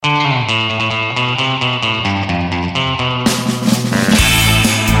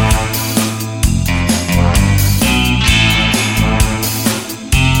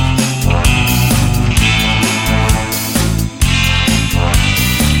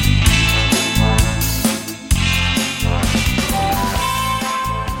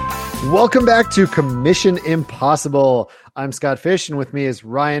Welcome back to Commission Impossible. I'm Scott Fish, and with me is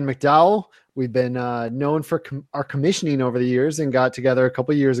Ryan McDowell. We've been known for our commissioning over the years and got together a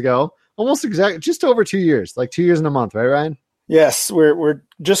couple years ago. Just over 2 years, like 2 years and a month, right, Ryan? Yes, we're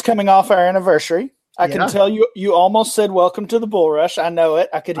just coming off our anniversary. I can tell you almost said welcome to the Bull Rush. I know it.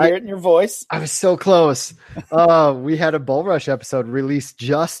 I could hear it in your voice. I was so close. We had a Bull Rush episode released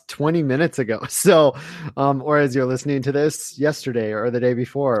just 20 minutes ago. So, or as you're listening to this yesterday or the day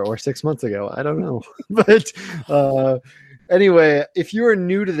before or 6 months ago, I don't know. But anyway, if you are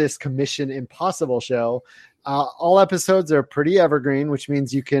new to this Commission Impossible show, all episodes are pretty evergreen, which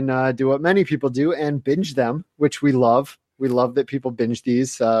means you can do what many people do and binge them, which we love. We love that people binge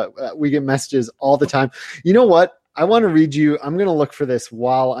these. We get messages all the time. You know what? I want to read you. I'm going to look for this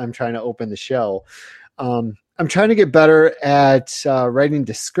while I'm trying to open the show. I'm trying to get better at writing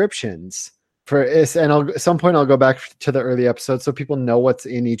descriptions for this. And at some point I'll go back to the early episodes so people know what's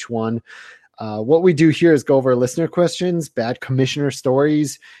in each one. What we do here is go over listener questions, bad commissioner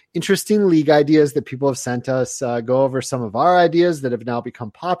stories, interesting league ideas that people have sent us, go over some of our ideas that have now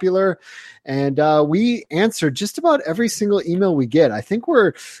become popular. And we answer just about every single email we get. I think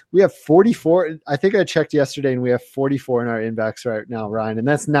we have 44. I think I checked yesterday and we have 44 in our inbox right now, Ryan. And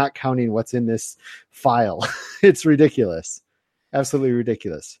that's not counting what's in this file. It's ridiculous. Absolutely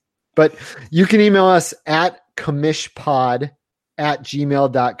ridiculous. But you can email us at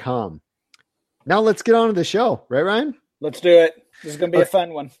commishpod@gmail.com. Now let's get on to the show, right, Ryan? Let's do it. This is going to be a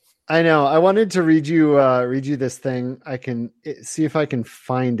fun one. I know. I wanted to read you this thing. I can see if I can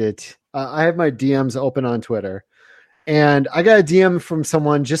find it. I have my DMs open on Twitter, and I got a DM from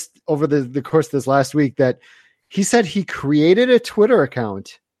someone just over the course of this last week that he said he created a Twitter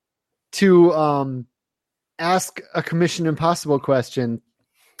account to ask a Commission Impossible question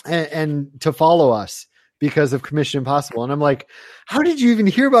and to follow us because of Commission Impossible. And I'm like, how did you even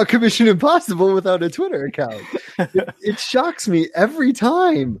hear about Commission Impossible without a Twitter account? It shocks me every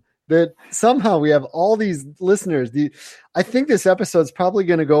time that somehow we have all these listeners. I think this episode's probably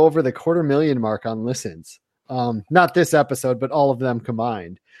going to go over the 250,000 mark on listens. Not this episode, but all of them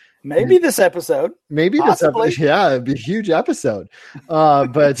combined. Maybe this episode. Yeah, it'd be a huge episode.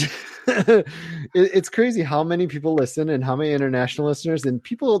 But it's crazy how many people listen and how many international listeners and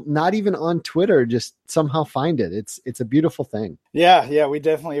people not even on Twitter just somehow find it. It's a beautiful thing. Yeah, we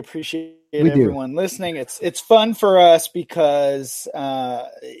definitely appreciate everyone listening. It's fun for us because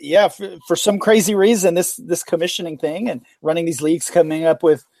for some crazy reason this commissioning thing and running these leagues, coming up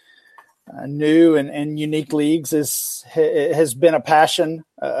with new and unique leagues has been a passion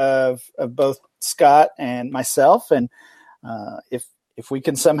of both Scott and myself. And if we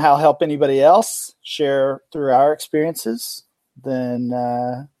can somehow help anybody else share through our experiences, then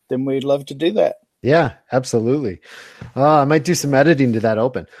we'd love to do that. Yeah, absolutely. I might do some editing to that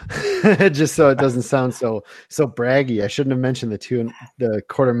open just so it doesn't sound so braggy. I shouldn't have mentioned the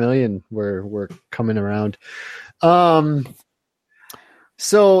 250,000 we're coming around.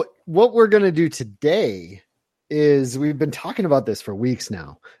 So what we're going to do today is, we've been talking about this for weeks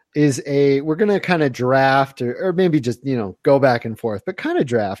now, we're going to kind of draft or maybe just, go back and forth, but kind of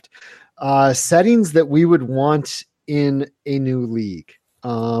draft settings that we would want in a new league.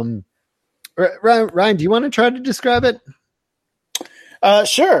 Ryan, do you want to try to describe it?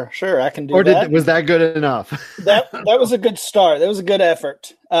 Sure. I can do that. Was that good enough? that was a good start. That was a good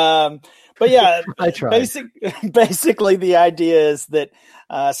effort. But yeah, I tried. Basically the idea is that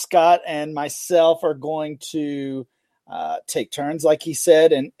Scott and myself are going to take turns, like he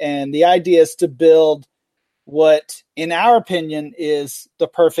said, and the idea is to build what, in our opinion, is the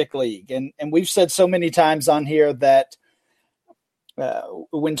perfect league. And we've said so many times on here that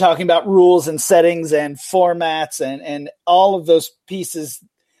when talking about rules and settings and formats and all of those pieces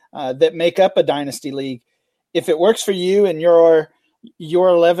that make up a dynasty league, if it works for you and your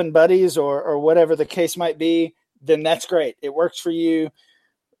 11 buddies or whatever the case might be, then that's great. It works for you.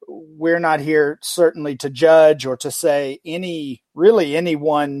 We're not here certainly to judge or to say any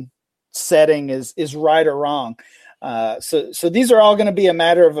one setting is right or wrong. So these are all going to be a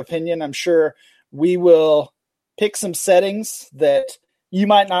matter of opinion. I'm sure we will pick some settings that you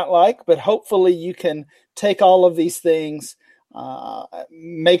might not like, but hopefully you can take all of these things,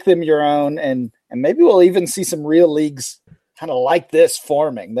 make them your own, and maybe we'll even see some real leagues kind of like this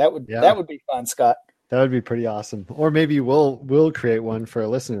forming. That would be fun, Scott. That would be pretty awesome. Or maybe we'll create one for a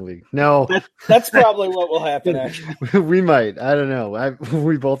listener league. No, that's probably what will happen. Actually, we might. I don't know.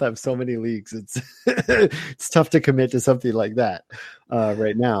 We both have so many leagues. It's tough to commit to something like that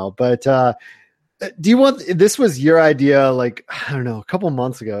right now. But do you want? This was your idea. Like, I don't know, a couple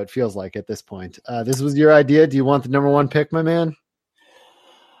months ago. It feels like at this point. This was your idea. Do you want the number one pick, my man?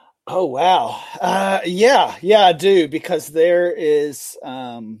 Oh, wow. Yeah, I do, because there's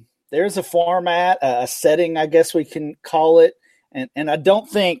a format, a setting, I guess we can call it. And I don't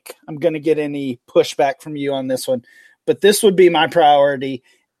think I'm going to get any pushback from you on this one, but this would be my priority.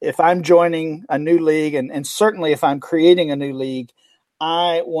 If I'm joining a new league, and certainly if I'm creating a new league,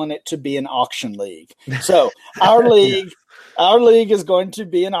 I want it to be an auction league. So our league, our league is going to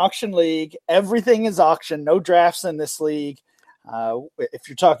be an auction league. Everything is auction, no drafts in this league. If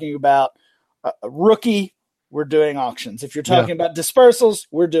you're talking about a rookie, we're doing auctions. If you're talking about dispersals,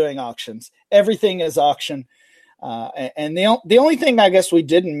 we're doing auctions. Everything is auction. And the only thing I guess we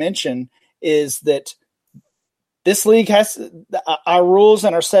didn't mention is that this league has our rules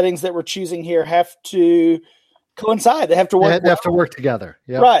and our settings that we're choosing here have to coincide. They have to work. They have to work together.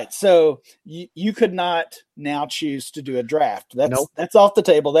 Yep. Right. So you could not now choose to do a draft. That's off the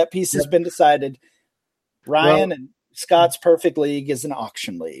table. That piece has been decided. Ryan and Scott's perfect league is an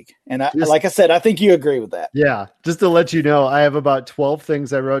auction league. And like I said, I think you agree with that. Yeah. Just to let you know, I have about 12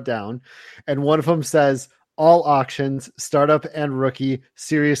 things I wrote down, and one of them says all auctions, startup and rookie,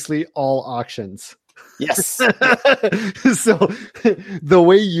 seriously, all auctions. Yes. So the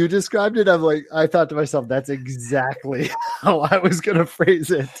way you described it, I thought to myself, that's exactly how I was going to phrase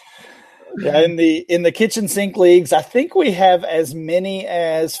it. Yeah, in the kitchen sink leagues, I think we have as many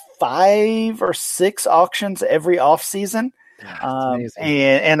as 5 or 6 auctions every off season.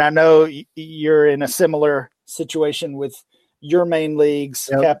 And I know you're in a similar situation with your main leagues,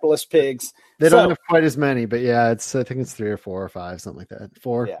 Capitalist Pigs. They don't have quite as many, but I think it's 3 or 4 or 5, something like that.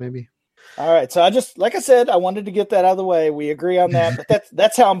 4 maybe. All right. So like I said, I wanted to get that out of the way. We agree on that, but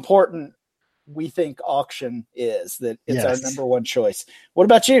that's how important we think auction is, that it's our number one choice. What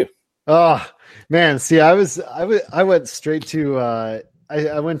about you? Oh man. See, I went straight to,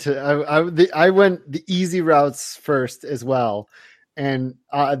 I went the easy routes first as well. And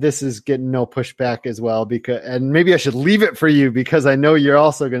this is getting no pushback as well, and maybe I should leave it for you because I know you're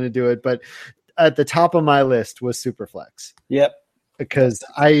also going to do it. But at the top of my list was Superflex. Yep. Because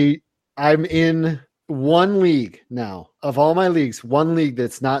I'm in one league now, of all my leagues, one league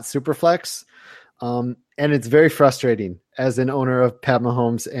that's not Superflex. And it's very frustrating as an owner of Pat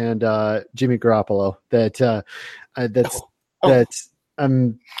Mahomes and Jimmy Garoppolo that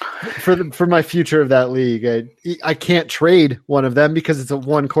for my future of that league. I can't trade one of them because it's a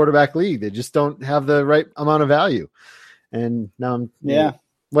 1 quarterback league. They just don't have the right amount of value. And now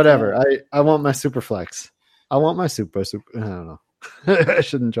whatever. Yeah. I want my Superflex. I want my super. I don't know. I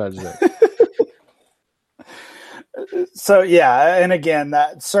shouldn't try to say. So and again,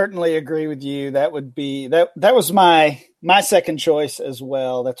 that certainly agree with you. That would be that was my second choice as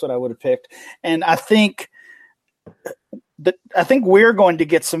well. That's what I would have picked. And I think we're going to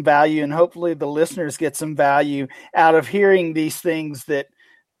get some value, and hopefully the listeners get some value out of hearing these things that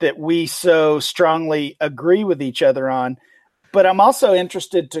we so strongly agree with each other on. But I'm also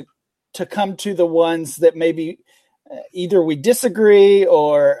interested to come to the ones that maybe either we disagree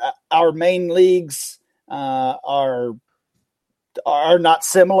or our main leagues are not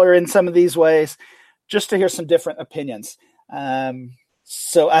similar in some of these ways, just to hear some different opinions.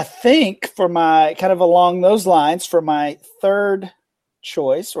 So I think for my kind of along those lines, for my third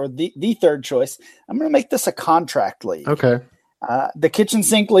choice, or the third choice, I'm going to make this a contract league. Okay. The kitchen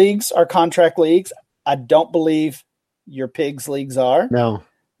sink leagues are contract leagues. I don't believe your pigs leagues are. No.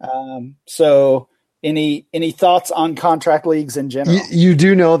 So any thoughts on contract leagues in general? You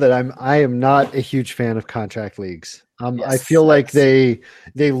do know that I am not a huge fan of contract leagues. I feel like they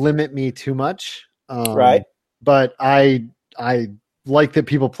limit me too much. Right. But I like that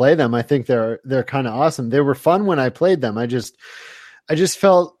people play them. I think they're kind of awesome. They were fun when I played them. I just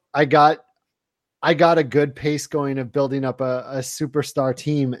felt I got a good pace going of building up a superstar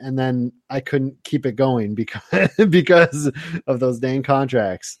team, and then I couldn't keep it going because of those dang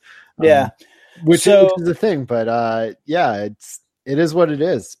contracts. Which is the thing, but it is what it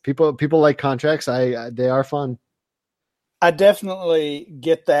is. People like contracts. They are fun. I definitely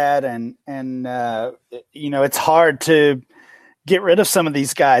get that, and it's hard to get rid of some of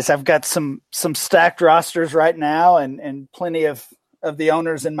these guys. I've got some stacked rosters right now, and plenty of the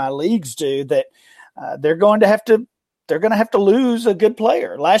owners in my leagues do that. They're going to have to lose a good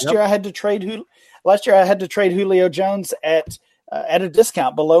player. Last year I had to trade Julio Jones at a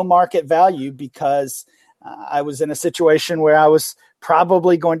discount below market value because I was in a situation where I was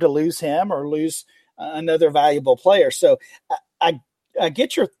probably going to lose him or lose another valuable player. So I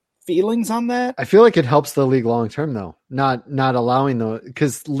get your feelings on that. I feel like it helps the league long term though, not allowing those,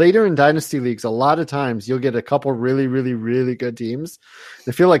 because later in dynasty leagues, a lot of times you'll get a couple really, really, really good teams.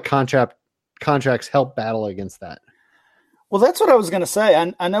 I feel like contracts help battle against that. Well, that's what I was going to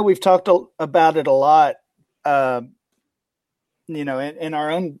say. I know we've talked about it a lot, in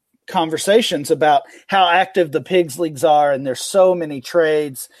our own conversations about how active the pigs leagues are, and there's so many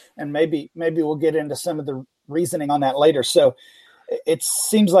trades, and maybe we'll get into some of the reasoning on that later. So it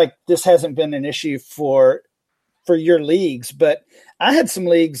seems like this hasn't been an issue for your leagues, but I had some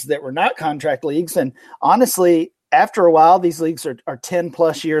leagues that were not contract leagues. And honestly, after a while, these leagues are 10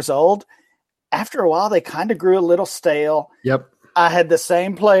 plus years old. After a while, they kind of grew a little stale. Yep. I had the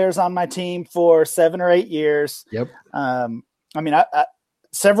same players on my team for 7 or 8 years. Yep. I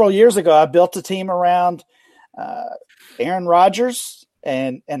several years ago, I built a team around Aaron Rodgers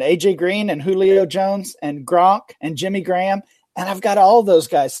and AJ Green and Julio Jones and Gronk and Jimmy Graham. And I've got all those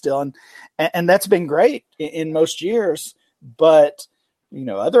guys still. And that's been great in most years. But,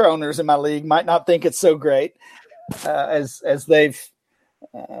 other owners in my league might not think it's so great as they've,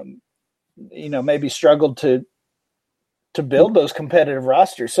 maybe struggled to build those competitive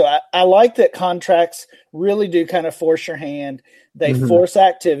rosters. So I like that contracts really do kind of force your hand. They force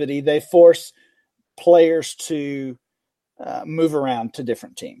activity. They force players to move around to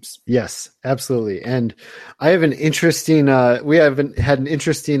different teams. Yes, absolutely. And I have an interesting, this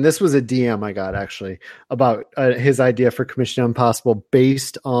was a DM I got actually about his idea for Commission Impossible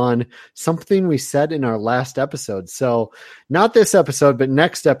based on something we said in our last episode. So not this episode, but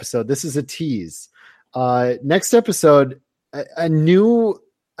next episode, this is a tease. Next episode, a new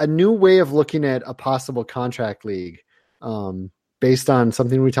way of looking at a possible contract league, based on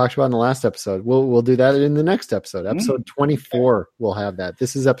something we talked about in the last episode. We'll do that in the next episode. Episode 24, we'll have that.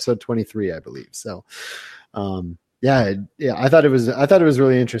 This is episode 23, I believe. So, I thought it was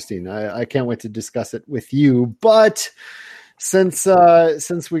really interesting. I can't wait to discuss it with you. But since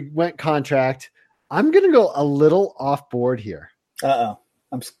we went contract, I'm going to go a little off board here.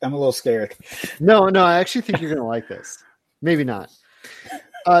 I'm a little scared. No, I actually think you're going to like this. Maybe not.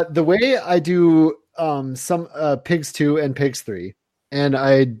 The way I do some Pigs 2 and Pigs 3, and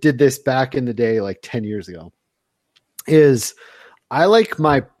I did this back in the day, like 10 years ago, is I like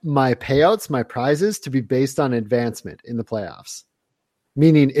my payouts, my prizes to be based on advancement in the playoffs.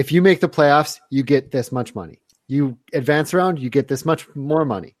 Meaning if you make the playoffs, you get this much money. You advance around, you get this much more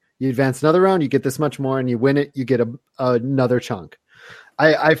money. You advance another round, you get this much more, and you win it, you get another chunk.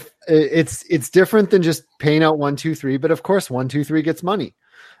 It's different than just paying out 1, 2, 3, but of course 1, 2, 3 gets money.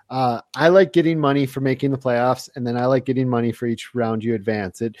 I like getting money for making the playoffs, and then I like getting money for each round you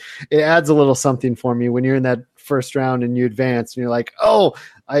advance. It adds a little something for me when you're in that first round and you advance, and you're like, oh,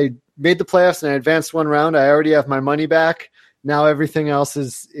 I made the playoffs and I advanced one round. I already have my money back. Now everything else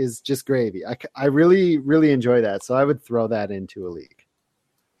is just gravy. I really, really enjoy that. So I would throw that into a league.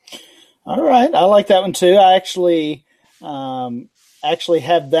 All right. I like that one too. I actually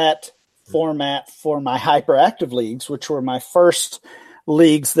have that format for my hyperactive leagues, which were my first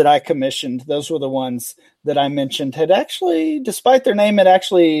leagues that I commissioned. Those were the ones that I mentioned had actually, despite their name, have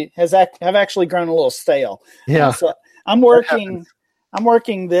actually grown a little stale. Yeah. So I'm working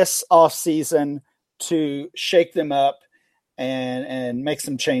this off season to shake them up and make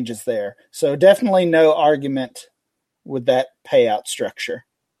some changes there. So definitely no argument with that payout structure.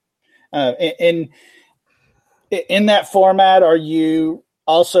 In that format, are you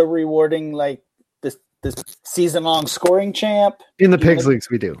also rewarding like this season-long scoring champ? In the Pigs leagues,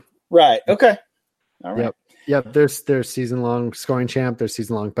 we do. Right. Okay. All right. Yep. There's season-long scoring champ. There's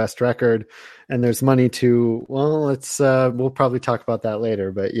season-long best record, and there's money to. Well, we'll probably talk about that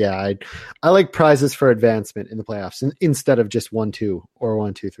later. But yeah, I like prizes for advancement in the playoffs instead of just 1, 2 or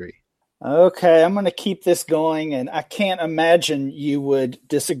 1, 2, 3. Okay, I'm going to keep this going, and I can't imagine you would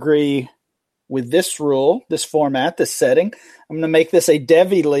disagree with this rule, this format, this setting. I'm going to make this a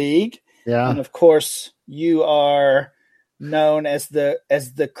Devy league. Yeah. And of course, you are known as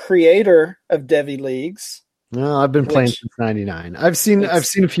the creator of Devy leagues. No, I've been playing since '99. I've seen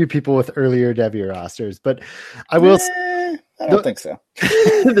a few people with earlier Devy rosters, but I will. I don't think so.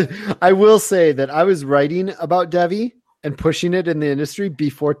 I will say that I was writing about Devy and pushing it in the industry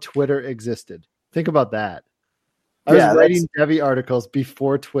before Twitter existed. Think about that. I was writing Devy articles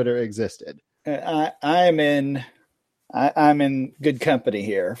before Twitter existed. I'm in good company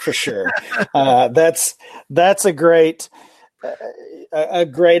here for sure. That's a great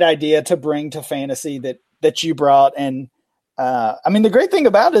idea to bring to fantasy that you brought. And the great thing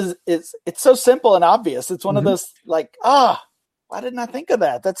about it is it's so simple and obvious. It's one of those like, why didn't I think of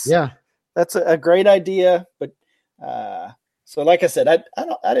that? That's a great idea. But so like I said,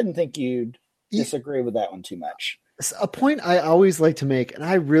 I didn't think you'd disagree with that one too much. A point I always like to make, and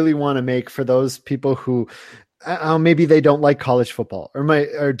I really want to make for those people who maybe they don't like college football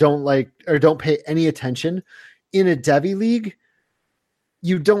or don't pay any attention. in a Devi league,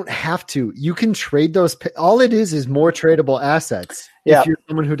 you don't have to. You can trade those. All it is more tradable assets. Yeah. If you're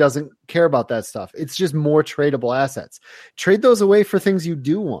someone who doesn't care about that stuff, it's just more tradable assets. Trade those away for things you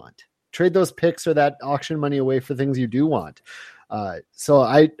do want. Trade those picks or that auction money away for things you do want. So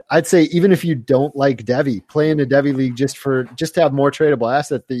I'd say even if you don't like Devi, play in a Devi league just to have more tradable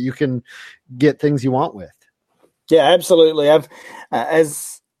assets that you can get things you want with. Yeah, absolutely. I've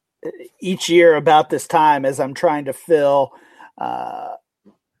as each year about this time, as I'm trying to fill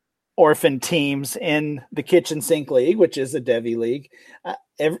orphan teams in the Kitchen Sink League, which is a Devi league,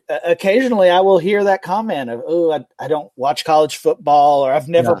 occasionally I will hear that comment of, "Oh, I don't watch college football," or "I've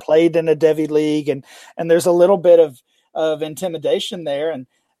never played in a Devi league," and there's a little bit of intimidation there, and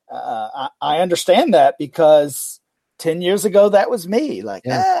I understand that because 10 years ago that was me. Like,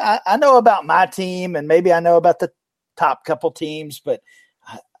 I know about my team, and maybe I know about the top couple teams, but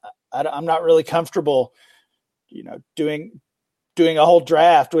I'm not really comfortable, doing a whole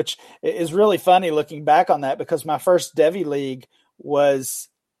draft, which is really funny looking back on that, because my first Devi league was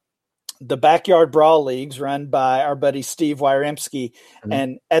the Backyard Brawl leagues run by our buddy Steve Wyremski. Mm-hmm.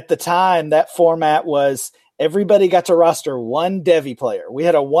 And at the time, that format was everybody got to roster one Devi player. We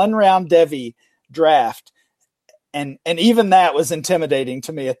had a 1-round Devi draft. And even that was intimidating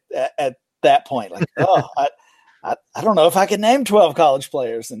to me at that point. Like, I don't know if I can name 12 college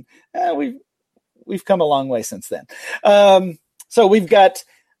players. And we've come a long way since then. So we've got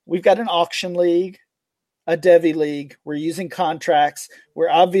an auction league, a Devi league. We're using contracts. We're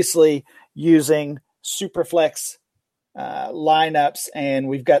obviously using Superflex lineups, and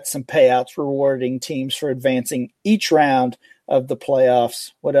we've got some payouts rewarding teams for advancing each round of the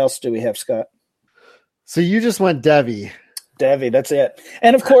playoffs. What else do we have, Scott? So you just went Devi. Devi, that's it.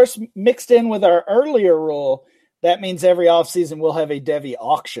 And of course, mixed in with our earlier rule, that means every offseason we'll have a Devi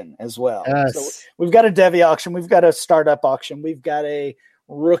auction as well. Yes. So we've got a Devi auction. We've got a startup auction. We've got a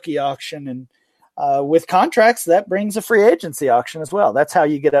rookie auction. And with contracts, that brings a free agency auction as well. That's how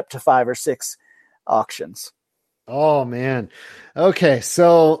you get up to 5 or 6 auctions. Oh, man. Okay,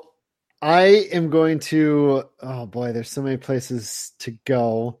 so I am going to – oh, boy, there's so many places to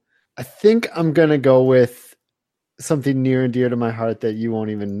go. I think I'm going to go with something near and dear to my heart that you won't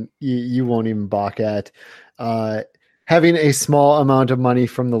even balk at. Having a small amount of money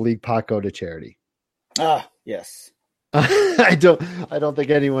from the league pot go to charity. Ah, yes. I don't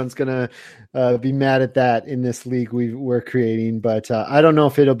think anyone's gonna be mad at that in this league we're creating, but I don't know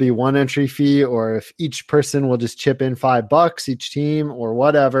if it'll be one entry fee or if each person will just chip in $5 each team or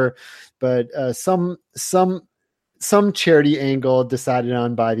whatever. But some charity angle decided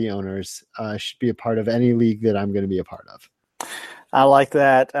on by the owners should be a part of any league that I'm going to be a part of. I like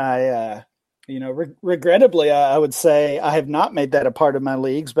that. Regrettably, I would say I have not made that a part of my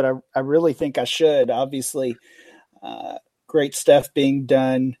leagues, but I really think I should. Obviously, great stuff being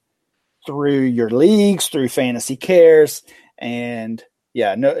done through your leagues, through Fantasy Cares, and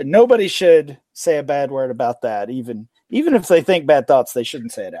nobody should say a bad word about that. Even if they think bad thoughts, they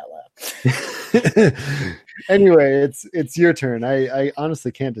shouldn't say it out loud. Anyway, it's your turn. I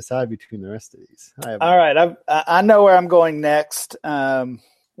honestly can't decide between the rest of these. All right, I know where I'm going next.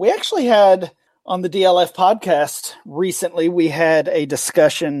 We actually had on the DLF podcast recently, we had a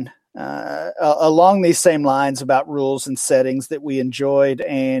discussion along these same lines about rules and settings that we enjoyed.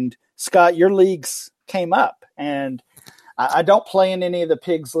 And Scott, your leagues came up, and I don't play in any of the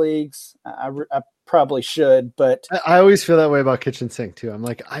pigs leagues. I probably should, but I always feel that way about Kitchen Sink too. I'm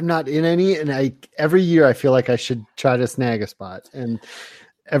like, I'm not in any, and every year I feel like I should try to snag a spot, and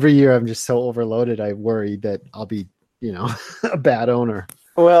every year I'm just so overloaded. I worry that I'll be, a bad owner.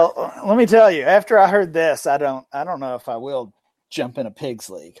 Well, let me tell you, after I heard this, I don't know if I will jump in a pigs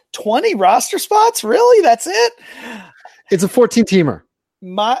league. 20 roster spots? Really? That's it? It's a 14-teamer.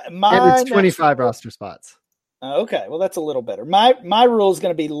 And it's 25 roster spots. Okay. Well, that's a little better. My rule is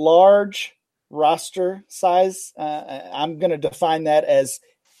going to be large roster size. I'm going to define that as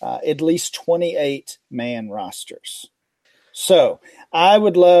at least 28 man rosters. So I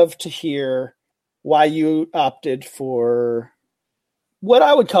would love to hear why you opted for what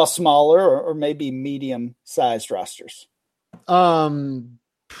I would call smaller or maybe medium sized rosters. Why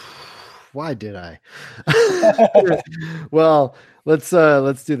did I? Well, let's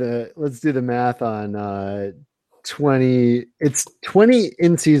do the math on 20. It's 20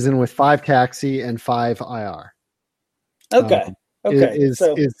 in season with 5 taxi and 5 IR. Okay. Okay.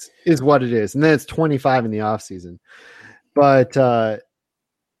 Is what it is. And then it's 25 in the off season. But let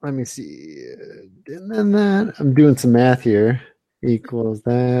me see. And then I'm doing some math here. equals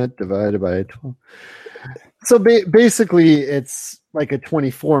that divided by 12. So basically, it's like a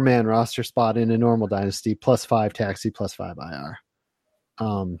 24-man roster spot in a normal dynasty, plus 5 taxi, plus 5 IR.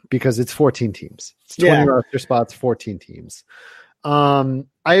 Because it's 14 teams. It's 20 roster spots, 14 teams. I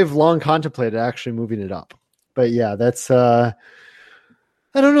have long contemplated actually moving it up. But yeah, that's I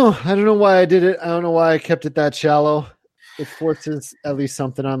don't know. I don't know why I did it. I don't know why I kept it that shallow. It forces at least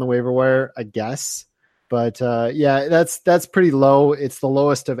something on the waiver wire, I guess. But yeah, that's pretty low. It's the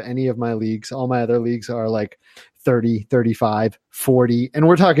lowest of any of my leagues. All my other leagues are like 30, 35, 40. And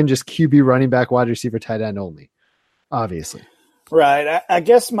we're talking just QB, running back, wide receiver, tight end only, obviously. Right. I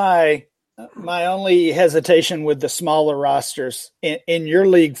guess my only hesitation with the smaller rosters in your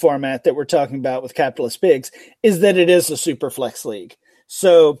league format that we're talking about with Capitalist Pigs is that it is a super flex league.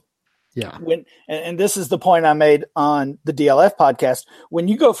 So yeah, and this is the point I made on the DLF podcast, when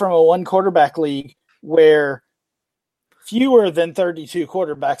you go from a 1 quarterback league where fewer than 32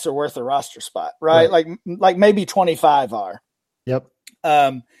 quarterbacks are worth a roster spot, right? Like maybe 25 are. Yep.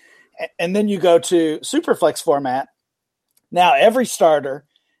 And then you go to super flex format. Now every starter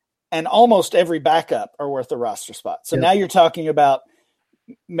and almost every backup are worth a roster spot. So now you're talking about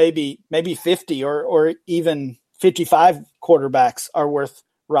maybe 50 or even 55 quarterbacks are worth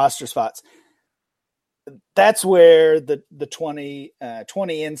roster spots. That's where the 20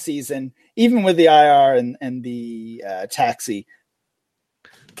 in season, even with the IR and the taxi,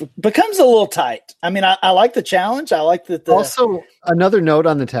 becomes a little tight. I mean, I like the challenge. I like that. Also, another note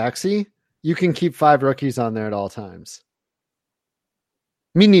on the taxi, you can keep 5 rookies on there at all times.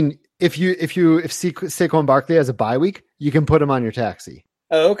 Meaning, if Saquon Barkley has a bye week, you can put him on your taxi.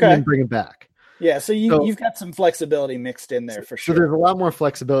 Oh, okay. And bring it back. Yeah, so you've got some flexibility mixed in there for sure. So there's a lot more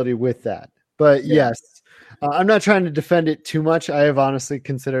flexibility with that. But yes, I'm not trying to defend it too much. I have honestly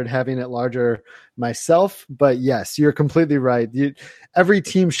considered having it larger myself. But yes, you're completely right. Every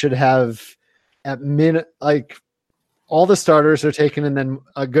team should have all the starters are taken, and then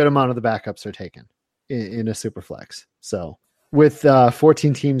a good amount of the backups are taken in a super flex. So with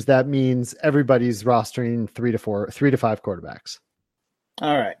 14 teams, that means everybody's rostering 3 to 5 quarterbacks.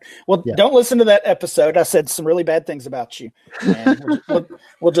 All right. Well, Don't listen to that episode. I said some really bad things about you. And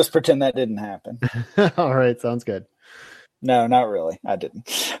we'll just pretend that didn't happen. All right. Sounds good. No, not really. I didn't.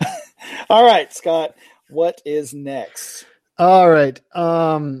 All right, Scott, what is next? All right.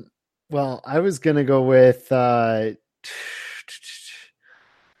 Well, I was going to go with, I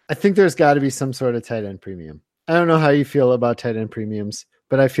think there's got to be some sort of tight end premium. I don't know how you feel about tight end premiums,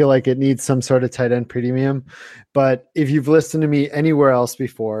 but I feel like it needs some sort of tight end premium. But if you've listened to me anywhere else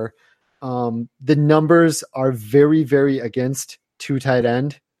before, the numbers are very, very against 2 tight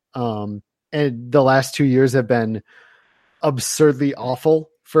end. And the last 2 years have been absurdly awful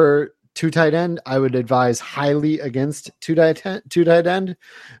for 2 tight end. I would advise highly against 2 tight end,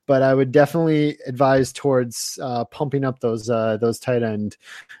 but I would definitely advise towards pumping up those tight end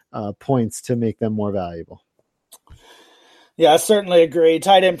points to make them more valuable. Yeah, I certainly agree.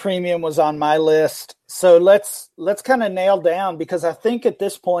 Tight end premium was on my list. So let's kind of nail down, because I think at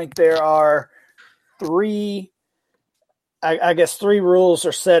this point there are 3 rules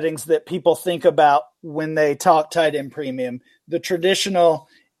or settings that people think about when they talk tight end premium. The traditional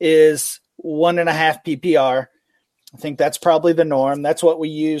is 1.5 PPR. I think that's probably the norm. That's what we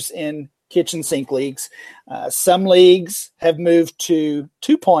use in kitchen sink leagues. Some leagues have moved to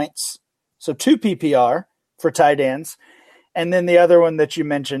 2 points, so 2 PPR for tight ends. And then the other one that you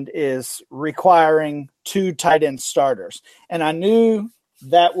mentioned is requiring 2 tight end starters. And I knew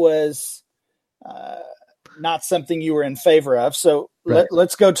that was not something you were in favor of. So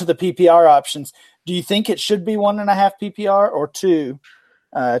let's go to the PPR options. Do you think it should be 1.5 PPR or 2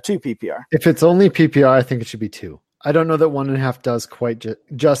 PPR? If it's only PPR, I think it should be 2. I don't know that 1.5 does quite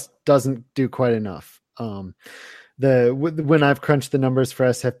just doesn't do quite enough. When I've crunched the numbers for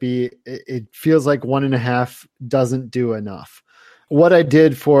SFB, it feels like 1.5 doesn't do enough. What I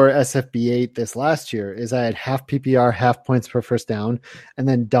did for SFB 8 this last year is I had half PPR, half points per first down, and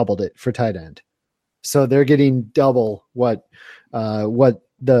then doubled it for tight end. So they're getting double what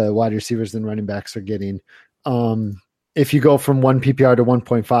the wide receivers and running backs are getting. If you go from 1 PPR to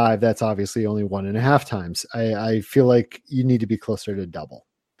 1.5, that's obviously only 1.5 times. I feel like you need to be closer to double.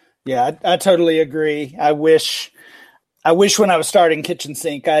 Yeah, I totally agree. I wish when I was starting kitchen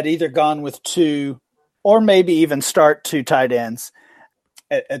sink, I'd either gone with 2 or maybe even start 2 tight ends.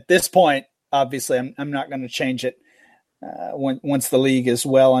 At this point, obviously, I'm not going to change it once the league is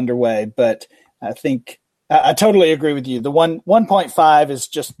well underway. But I think I totally agree with you. The 1.5 is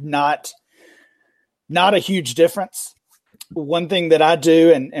just not a huge difference. one thing that I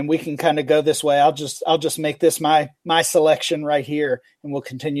do, and we can kind of go this way. I'll just make this my selection right here, and we'll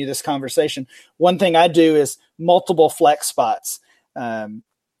continue this conversation. One thing I do is multiple flex spots.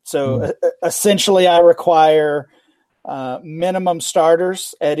 Essentially, I require minimum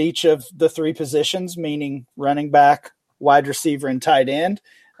starters at each of the three positions, meaning running back, wide receiver, and tight end.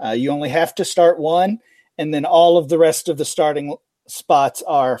 You only have to start one, and then all of the rest of the starting spots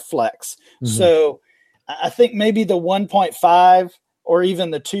are flex. Mm-hmm. So I think maybe the 1.5 or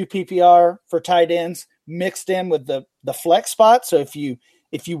even the 2 PPR for tight ends mixed in with the flex spot. So if you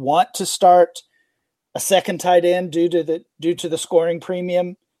want to start a second tight end due to the scoring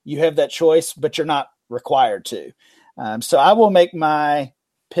premium, you have that choice, but you're not required to. So I will make my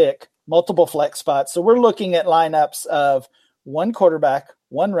pick multiple flex spots. So we're looking at lineups of 1 quarterback,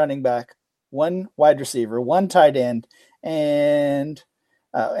 1 running back, 1 wide receiver, 1 tight end, and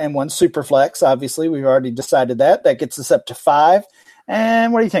 1 super flex. Obviously, we've already decided that. That gets us up to 5.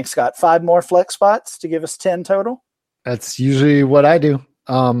 And what do you think, Scott? 5 more flex spots to give us 10 total? That's usually what I do.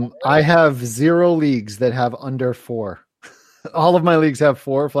 I have 0 leagues that have under 4. All of my leagues have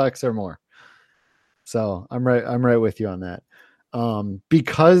 4 flex or more. So I'm right with you on that.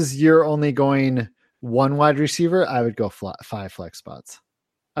 Because you're only going 1 wide receiver, I would go 5 flex spots.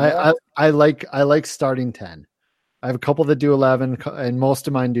 Yeah. I like starting 10. I have a couple that do 11, and most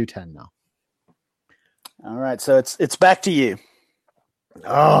of mine do 10 now. All right, so it's back to you.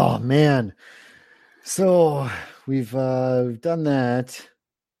 Oh man, so we've done that.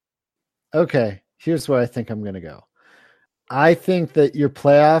 Okay, here's where I think I'm going to go. I think that your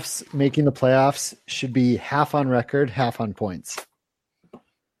making the playoffs should be half on record, half on points.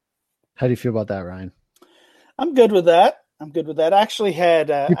 How do you feel about that, Ryan? I'm good with that. I actually had.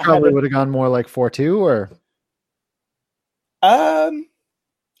 You probably would have gone more like 4-2, or. I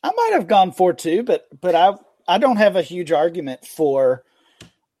might have gone 4-2, but I don't have a huge argument for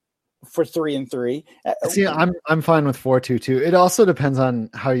 3-3. See, I'm fine with 4-2 too. It also depends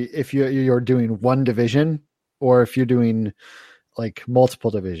on if you're doing one division or if you're doing like multiple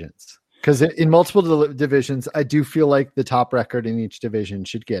divisions. Because in multiple divisions, I do feel like the top record in each division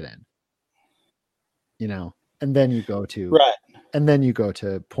should get in. And then you go to right, and then you go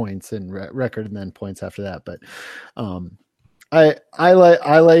to points and record, and then points after that. But I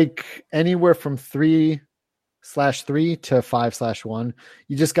like anywhere from 3/3 to 5/1.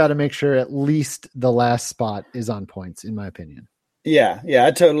 You just got to make sure at least the last spot is on points, in my opinion. Yeah, I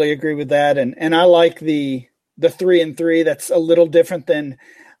totally agree with that, and I like the 3-3. That's a little different than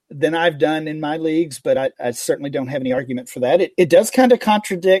I've done in my leagues, but I certainly don't have any argument for that. It does kind of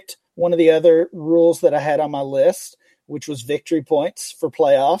contradict one of the other rules that I had on my list, which was victory points for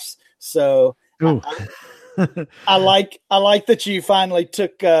playoffs. So I like that you finally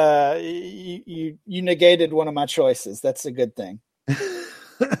took you negated one of my choices. That's a good thing.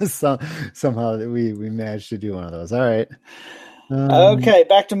 Somehow we managed to do one of those. All right. Okay,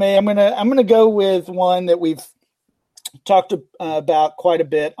 back to me. I'm gonna go with one that we've talked about quite a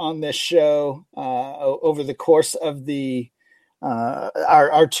bit on this show over the course of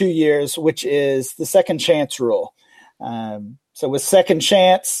our 2 years, which is the second chance rule. So with second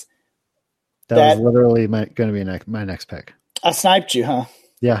chance, that was literally going to be my next pick. I sniped you, huh?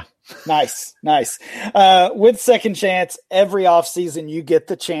 Yeah. Nice. With second chance, every offseason you get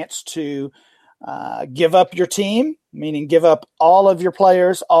the chance to give up your team, meaning give up all of your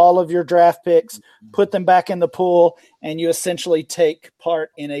players, all of your draft picks, put them back in the pool, and you essentially take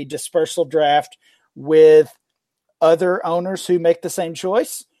part in a dispersal draft with other owners who make the same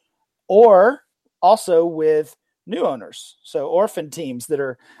choice, or also with new owners, so orphan teams that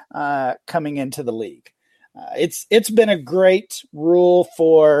are coming into the league. It's been a great rule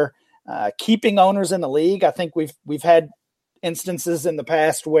for keeping owners in the league. I think we've had instances in the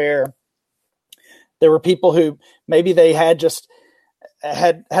past where there were people who maybe they had just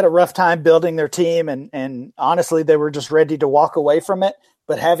had a rough time building their team, and honestly they were just ready to walk away from it.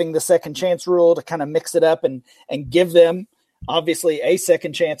 But having the second chance rule to kind of mix it up and give them obviously a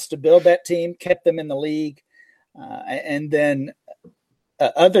second chance to build that team kept them in the league. And then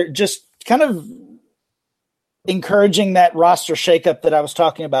other just kind of encouraging that roster shakeup that I was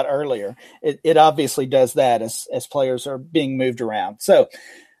talking about earlier. It obviously does that as players are being moved around. So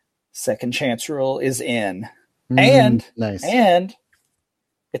second chance rule is in, and nice. And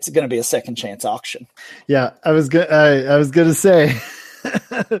it's going to be a second chance auction. Yeah, I was going to say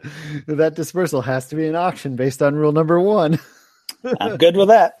that dispersal has to be an auction based on rule number 1. I'm good with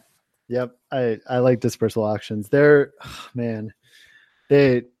that. Yep, I like dispersal auctions. They can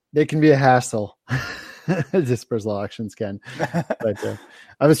be a hassle. Dispersal auctions can. But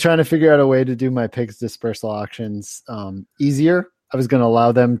I was trying to figure out a way to do my pigs dispersal auctions easier. I was going to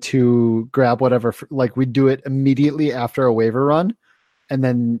allow them to grab whatever, like we'd do it immediately after a waiver run, and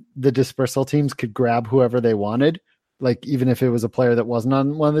then the dispersal teams could grab whoever they wanted, like even if it was a player that wasn't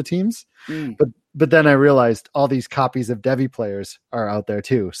on one of the teams. But then I realized all these copies of Devi players are out there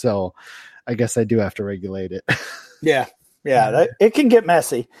too. So I guess I do have to regulate it. Yeah. It can get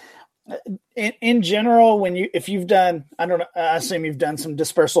messy. In general, if you've done, I don't know, I assume you've done some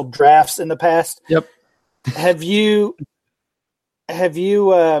dispersal drafts in the past. Yep. Have you,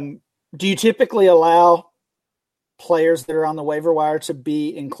 do you typically allow players that are on the waiver wire to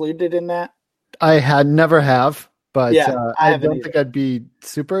be included in that? I never have, but I don't think I'd be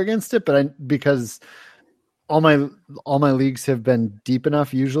super against it, but because all my leagues have been deep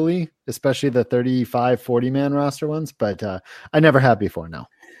enough usually, especially the 35, 40 man roster ones, but I never have before now.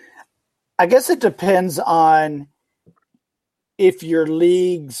 I guess it depends on if your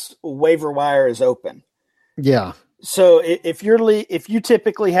league's waiver wire is open. Yeah. So if you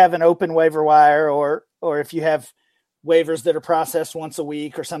typically have an open waiver wire, or if you have waivers that are processed once a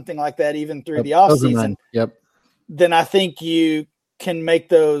week or something like that, even through the off season, then I think you can make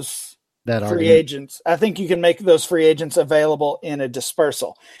those free agents. I think you can make those free agents available in a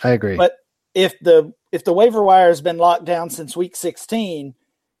dispersal. I agree. But if the waiver wire has been locked down since week 16,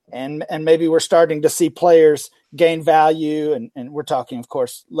 and maybe we're starting to see players gain value, and we're talking, of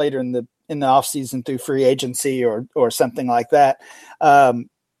course, later in the offseason through free agency or something like that,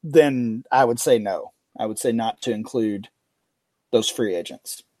 then I would say no. I would say not to include those free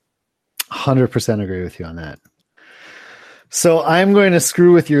agents. 100% agree with you on that. So I'm going to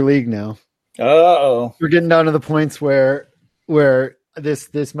screw with your league now. Uh-oh. We're getting down to the points where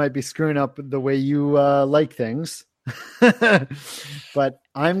this might be screwing up the way you like things. But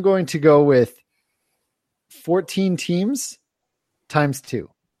I'm going to go with 14 teams times 2.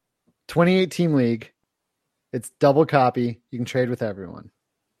 28 team league. It's double copy. You can trade with everyone.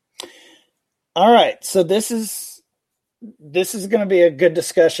 All right. So this is going to be a good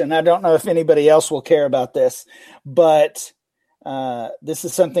discussion. I don't know if anybody else will care about this, but this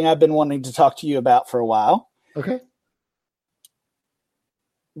is something I've been wanting to talk to you about for a while. Okay.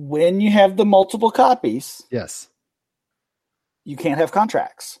 When you have the multiple copies, yes, you can't have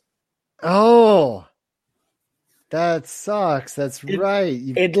contracts. Oh, that sucks. That's right.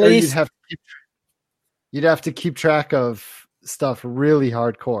 You'd have to keep track of stuff really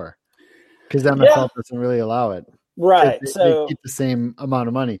hardcore, because MFL doesn't really allow it. Right. They keep the same amount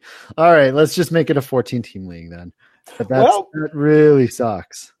of money. All right, let's just make it a 14-team league then. But that really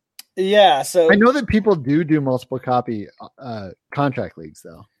sucks. Yeah. So I know that people do multiple copy contract leagues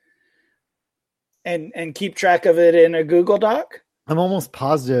though. And keep track of it in a Google Doc? I'm almost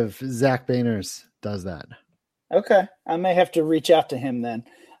positive Zach Bainers does that. Okay. I may have to reach out to him then,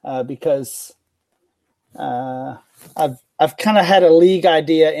 because I've kind of had a league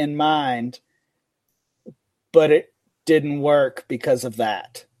idea in mind, but it didn't work because of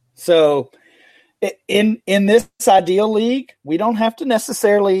that. So in this ideal league, we don't have to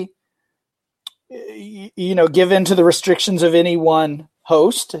necessarily give in to the restrictions of any one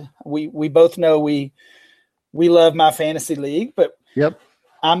host. We both know we love My Fantasy League, but yep,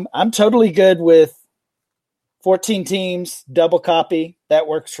 I'm totally good with 14 teams, double copy. That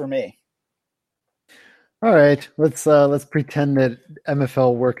works for me. All right, let's pretend that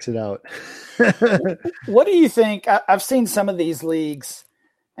MFL works it out. What do you think? I've seen some of these leagues,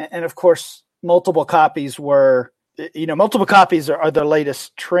 and of course, multiple copies are the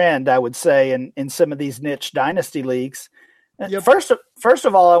latest trend, I would say, in some of these niche dynasty leagues. Yep. First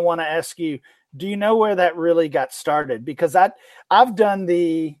of all, I want to ask you, do you know where that really got started? Because I've done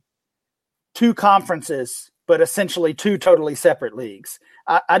the 2 conferences, but essentially 2 totally separate leagues.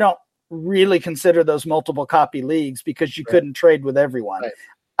 I don't really consider those multiple copy leagues because you couldn't trade with everyone. Right.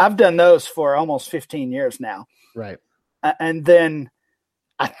 I've done those for almost 15 years now. Right. And then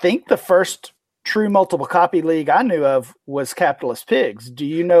I think the first true multiple copy league I knew of was Capitalist Pigs. Do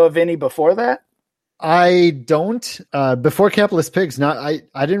you know of any before that? I don't. Before Capitalist Pigs, I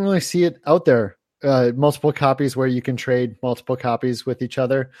didn't really see it out there. Multiple copies where you can trade multiple copies with each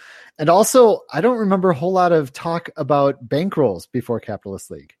other. And also, I don't remember a whole lot of talk about bankrolls before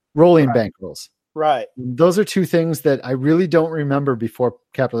Capitalist League. Rolling bankrolls. Right. Those are 2 things that I really don't remember before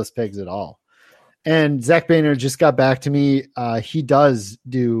Capitalist Pigs at all. And Zach Boehner just got back to me. He does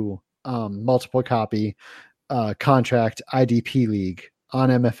do multiple copy contract IDP league on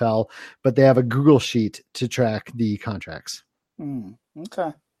MFL, but they have a Google sheet to track the contracts.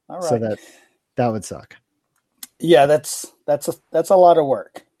 Okay. All right. So that would suck. Yeah, that's a lot of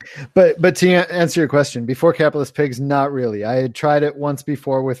work. But to answer your question, before Capitalist Pigs, not really. I had tried it once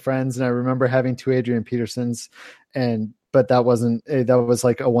before with friends, and I remember having 2 Adrian Petersons, but that was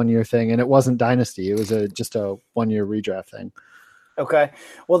like a 1-year thing, and it wasn't Dynasty. It was just a 1-year redraft thing. Okay.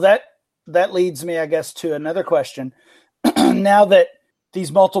 Well, that leads me, I guess, to another question. Now that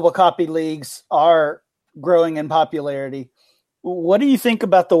these multiple copy leagues are growing in popularity, what do you think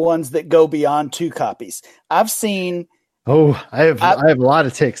about the ones that go beyond 2 copies? I've seen. Oh, I have a lot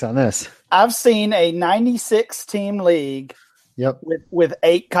of takes on this. I've seen a 96 team league. Yep. With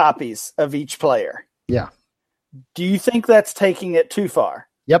 8 copies of each player. Yeah. Do you think that's taking it too far?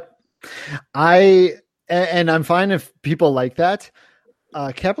 Yep. I'm fine if people like that.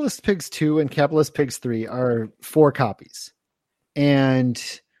 Capitalist Pigs 2 and Capitalist Pigs 3 are 4 copies. And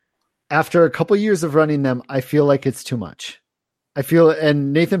after a couple years of running them, I feel like it's too much.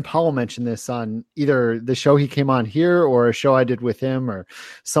 And Nathan Powell mentioned this on either the show he came on here or a show I did with him or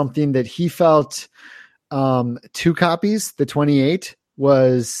something, that he felt 2 copies, the 28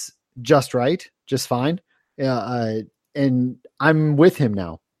 was just right, just fine. And I'm with him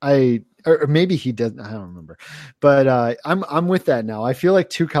now. Or maybe he doesn't, I don't remember, but I'm with that now. I feel like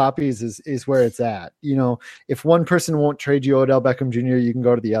 2 copies is where it's at. You know, if one person won't trade you Odell Beckham Jr., you can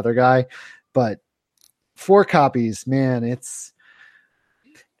go to the other guy, but 4 copies, man, it's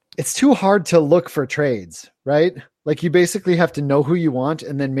too hard to look for trades, right? Like you basically have to know who you want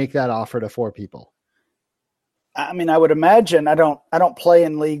and then make that offer to 4 people. I mean, I would imagine I don't play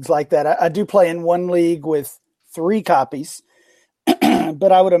in leagues like that. I do play in one league with 3 copies,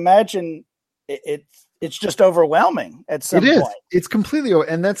 but I would imagine it's just overwhelming at some point. It's completely,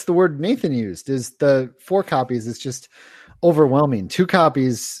 and that's the word Nathan used, is the 4 copies. It's just overwhelming. 2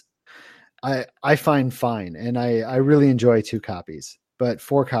 copies, I find fine. And I really enjoy 2 copies, but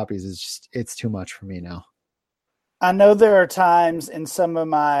 4 copies is just, it's too much for me now. I know there are times in some of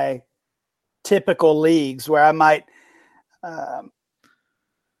my typical leagues where I might go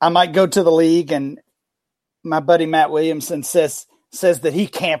to the league and my buddy Matt Williamson says that he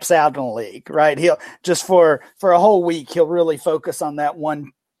camps out in a league, right? He'll just for a whole week, he'll really focus on that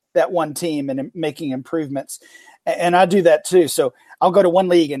one team and making improvements. And I do that too. So I'll go to one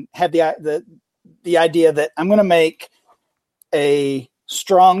league and have the idea that I'm going to make a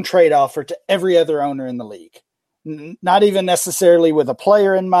strong trade offer to every other owner in the league. Not even necessarily with a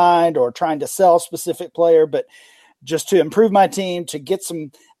player in mind or trying to sell a specific player, but just to improve my team, to get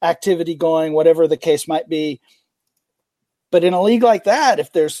some activity going, whatever the case might be. But in a league like that,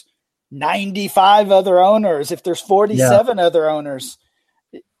 if there's 95 other owners, if there's 47 other owners,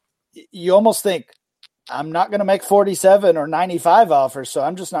 you almost think, I'm not going to make 47 or 95 offers, so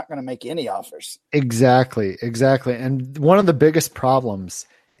I'm just not going to make any offers. Exactly. And one of the biggest problems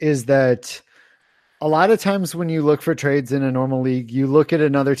is that a lot of times when you look for trades in a normal league, you look at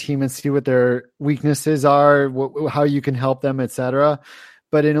another team and see what their weaknesses are, how you can help them, etc.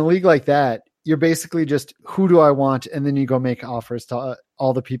 But in a league like that, you're basically just, who do I want? And then you go make offers to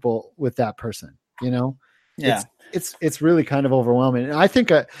all the people with that person, you know? Yeah. It's really kind of overwhelming. And I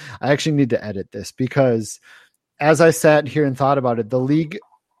think I actually need to edit this, because as I sat here and thought about it, the league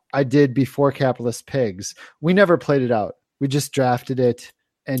I did before Capitalist Pigs, we never played it out. We just drafted it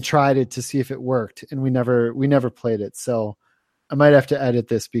and tried it to see if it worked. And we never played it. So I might have to edit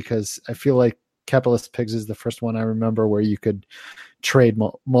this, because I feel like Capitalist Pigs is the first one I remember where you could trade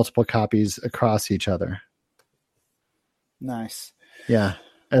multiple copies across each other. Nice. Yeah.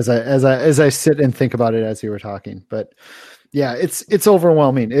 As I sit and think about it as you were talking, but yeah, it's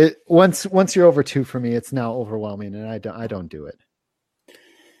overwhelming. Once you're over 2 for me, it's now overwhelming, and I don't do it.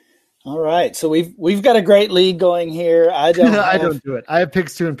 All right. So we've got a great league going here. I don't do it. I have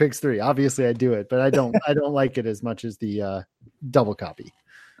Pigs 2 and Pigs 3. Obviously I do it, but I don't like it as much as the double copy.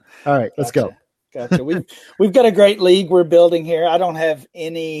 All right, let's go. Gotcha. We've got a great league we're building here. I don't have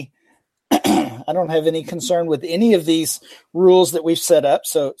any concern with any of these rules that we've set up.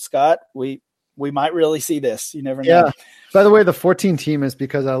 So Scott, we might really see this. You never know. Yeah. By the way, the 14 team is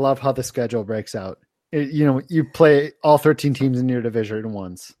because I love how the schedule breaks out. You play all 13 teams in your division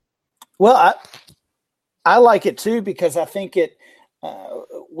once. Well, I like it too, because I think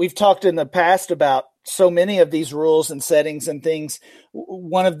we've talked in the past about so many of these rules and settings and things.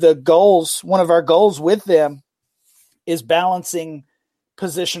 One of our goals with them is balancing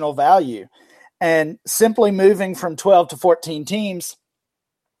positional value, and simply moving from 12 to 14 teams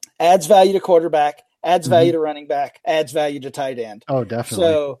adds value to quarterback, adds value to running back, adds value to tight end. Oh, definitely.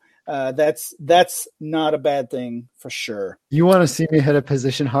 So that's not a bad thing for sure. You want to see me hit a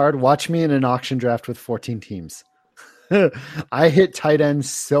position hard? Watch me in an auction draft with 14 teams. I hit tight ends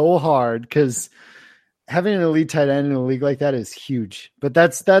so hard because having an elite tight end in a league like that is huge, but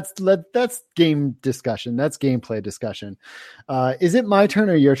that's game discussion. That's gameplay discussion. Is it my turn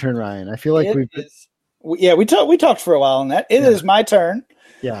or your turn, Ryan? I feel like we talked for a while on that. It is my turn.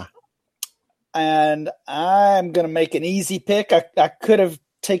 Yeah. And I'm going to make an easy pick. I could have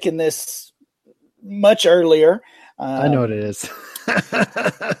taken this much earlier. I know what it is.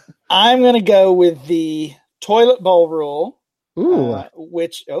 I'm going to go with the toilet bowl rule. Ooh.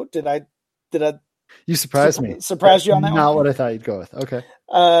 Did I You surprised me. Surprised you on that Not one? what I thought you'd go with. Okay.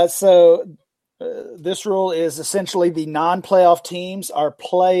 This rule is essentially the non-playoff teams are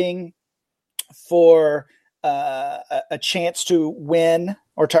playing for a chance to win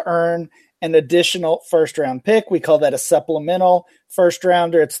or to earn an additional first-round pick. We call that a supplemental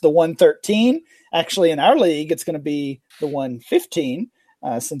first-rounder. It's the 113. Actually, in our league, it's going to be the 115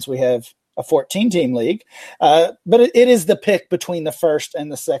 since we have a 14-team league. But it is the pick between the first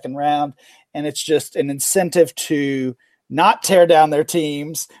and the second round, and it's just an incentive to not tear down their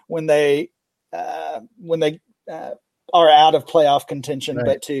teams when they are out of playoff contention, right.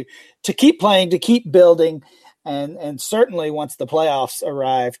 But to keep playing, to keep building, and certainly once the playoffs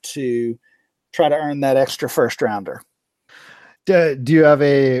arrive, to try to earn that extra first rounder. Do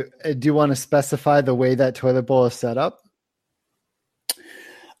you want to specify the way that toilet bowl is set up?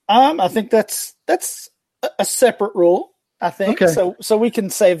 I think that's a separate rule. I think okay. So we can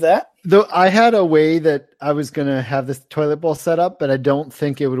save that. Though I had a way that I was going to have this toilet bowl set up, but I don't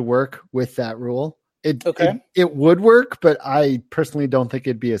think it would work with that rule. It would work, but I personally don't think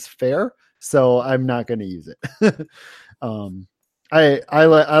it'd be as fair. So I'm not going to use it.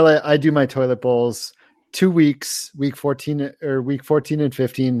 I do my toilet bowls 2 weeks, week 14 and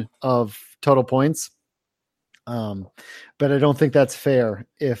 15 of total points. But I don't think that's fair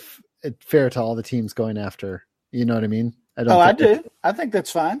if it's fair to all the teams going after, you know what I mean? I do. I think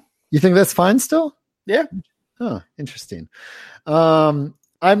that's fine. You think that's fine still? Yeah. Oh, interesting. I'm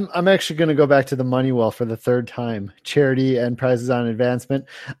actually going to go back to the money well for the third time. Charity and prizes on advancement.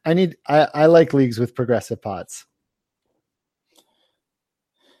 I like leagues with progressive pots.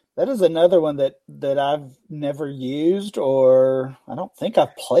 That is another one that I've never used, or I don't think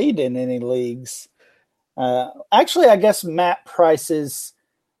I've played in any leagues. Actually, I guess Matt Price's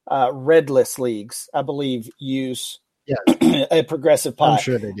red list leagues, I believe, use a progressive pot. I'm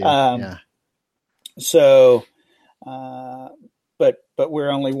sure they do. Yeah. So, but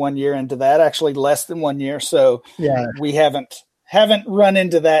we're only 1 year into that, actually less than 1 year. So yeah, we haven't run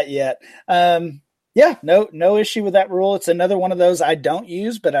into that yet. No issue with that rule. It's another one of those I don't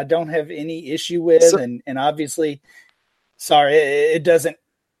use, but I don't have any issue with. And obviously, it doesn't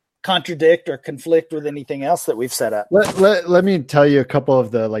contradict or conflict with anything else that we've set up. Let me tell you a couple of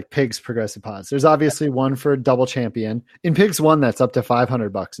the Pigs progressive pods. There's obviously one for double champion. In Pigs 1, that's up to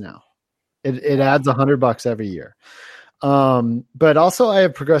 $500 now. It adds $100 every year. But also I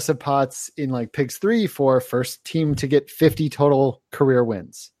have progressive pots in Pigs 3 for first team to get 50 total career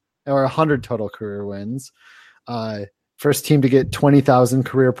wins or 100 total career wins. First team to get 20,000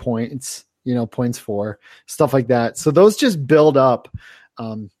 career points, points for stuff like that. So those just build up.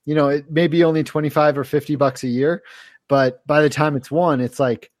 It may be only 25 or $50 a year, but by the time it's won, it's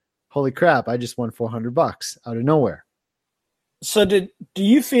like, holy crap, I just won $400 out of nowhere. So do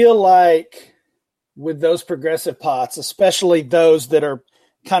you feel like with those progressive pots, especially those that are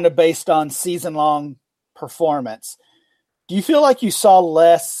kind of based on season-long performance, do you feel like you saw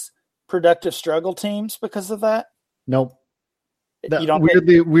less productive struggle teams because of that? Nope.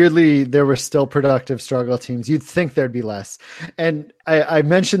 Weirdly, there were still productive struggle teams. You'd think there'd be less. And I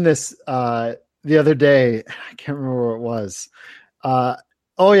mentioned this the other day. I can't remember where it was.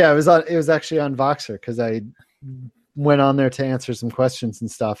 It was actually on Voxer because I went on there to answer some questions and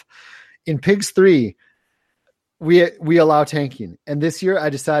stuff. In Pigs 3, we allow tanking. And this year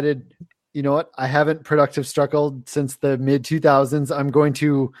I decided, you know what? I haven't productive struggled since the mid 2000s. I'm going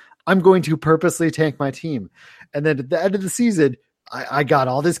to purposely tank my team. And then at the end of the season, I got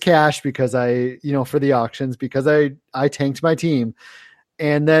all this cash because for the auctions, because I tanked my team.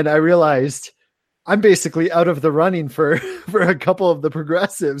 And then I realized I'm basically out of the running for a couple of the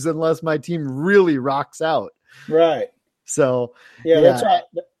progressives unless my team really rocks out. Right. So yeah.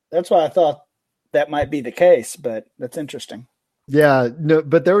 That's why I thought that might be the case, but that's interesting. Yeah, no,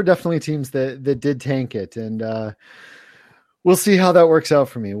 but there were definitely teams that did tank it, and we'll see how that works out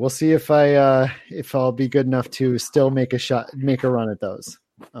for me. We'll see if I'll be good enough to still make a run at those.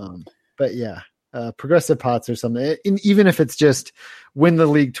 But yeah, progressive pots or something. Even if it's just win the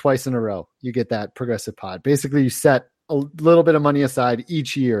league twice in a row, you get that progressive pot. Basically, you set a little bit of money aside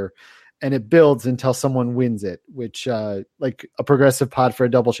each year, and it builds until someone wins it, which like a progressive pod for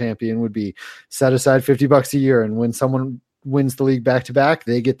a double champion would be set aside $50 a year. And when someone wins the league back to back,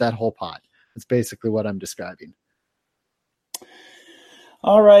 they get that whole pot. That's basically what I'm describing.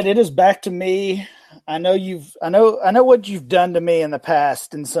 All right. It is back to me. I know what you've done to me in the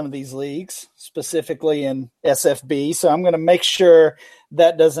past in some of these leagues, specifically in SFB. So I'm going to make sure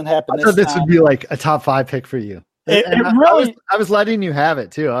that doesn't happen this time. This would be like a top 5 pick for you. I was letting you have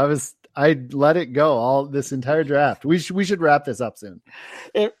it too. I let it go all this entire draft. We should wrap this up soon.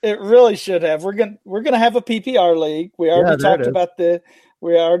 It really should have. We're gonna have a PPR league. We already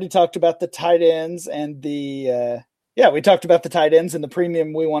talked about the tight ends and we talked about the tight ends and the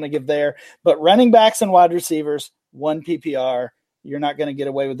premium we want to give there. But running backs and wide receivers, 1 PPR. You're not going to get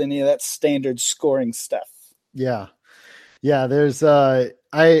away with any of that standard scoring stuff. Yeah. Yeah, there's I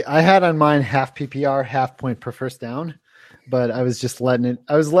had on mine half PPR, half point per first down, but I was just letting it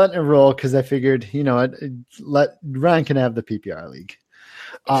roll because I figured, let Ryan can have the PPR league.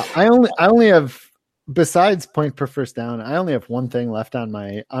 I only have, besides point per first down, I only have one thing left on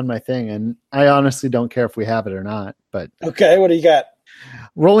my thing, and I honestly don't care if we have it or not. But okay, what do you got?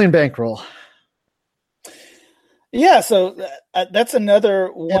 Rolling bankroll. Yeah, so that's another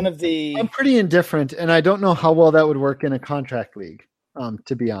one of the. I'm pretty indifferent, and I don't know how well that would work in a contract league,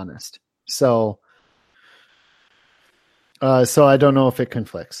 to be honest. So I don't know if it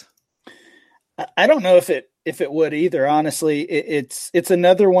conflicts. I don't know if it would either. Honestly, it's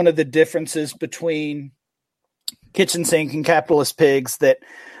another one of the differences between Kitchen Sink and Capitalist Pigs that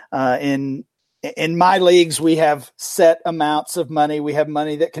in my leagues we have set amounts of money. We have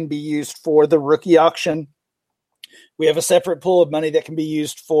money that can be used for the rookie auction. We have a separate pool of money that can be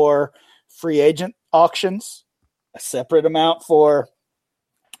used for free agent auctions, a separate amount for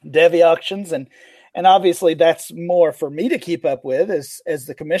Devy auctions, and obviously that's more for me to keep up with as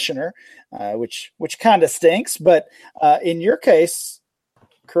the commissioner, which kind of stinks. But in your case,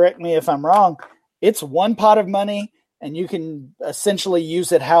 correct me if I'm wrong, it's one pot of money, and you can essentially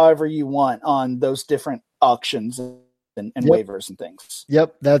use it however you want on those different auctions and waivers and things.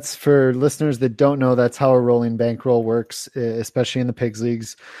 Yep. That's for listeners that don't know, that's how a rolling bankroll works, especially in the pigs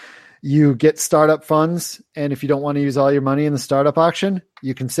leagues. You get startup funds, and if you don't want to use all your money in the startup auction,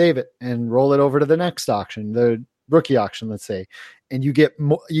 you can save it and roll it over to the next auction, the rookie auction, let's say, and you get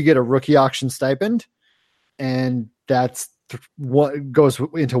a rookie auction stipend, and that's what goes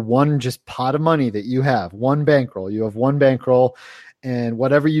into one just pot of money that you have, one bankroll. You have one bankroll, and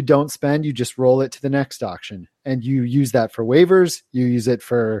whatever you don't spend, you just roll it to the next auction, and you use that for waivers. You use it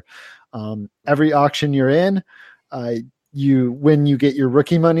for every auction you're in. When you get your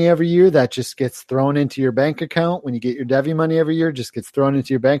rookie money every year, that just gets thrown into your bank account. When you get your Devy money every year, it just gets thrown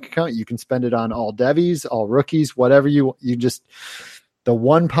into your bank account. You can spend it on all Devies, all rookies, whatever you just, the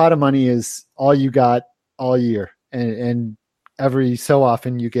one pot of money is all you got all year. And every so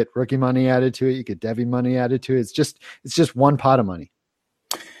often you get rookie money added to it. You get Devy money added to it. It's just one pot of money.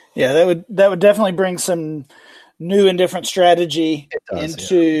 Yeah, that would definitely bring some new and different strategy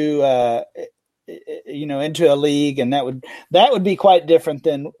into a league, and that would be quite different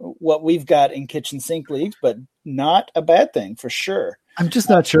than what we've got in kitchen sink leagues, but not a bad thing for sure. I'm just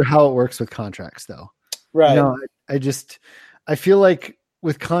not sure how it works with contracts though. Right. I feel like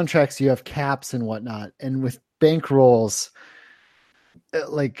with contracts you have caps and whatnot, and with bankrolls,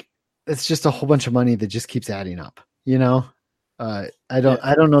 like it's just a whole bunch of money that just keeps adding up, I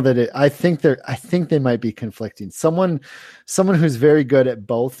don't know that it, I think they might be conflicting. Someone who's very good at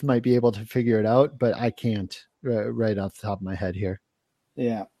both might be able to figure it out, but I can't right off the top of my head here.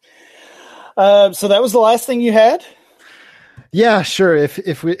 Yeah. So that was the last thing you had? Yeah, sure. If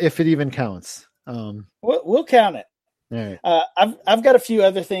it even counts. We'll count it. All right. I've got a few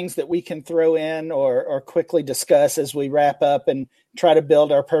other things that we can throw in or quickly discuss as we wrap up and try to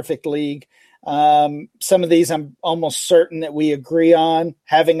build our perfect league. Some of these I'm almost certain that we agree on.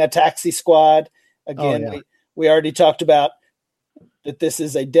 Having a taxi squad. Again, we already talked about that this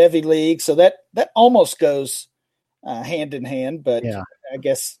is a Devy league, so that almost goes hand in hand, but I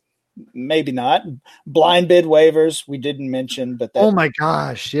guess maybe not. Blind bid waivers we didn't mention, but oh my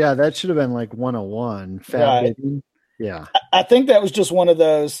gosh, yeah, that should have been like 101. Fab bidding. Yeah, I think that was just one of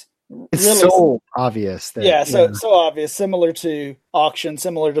those. It's really so obvious. So obvious, similar to auction,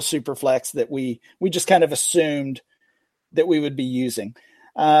 similar to Superflex, that we just kind of assumed that we would be using.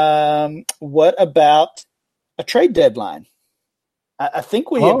 What about a trade deadline? I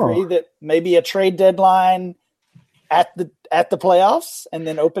think we agree that maybe a trade deadline at the playoffs, and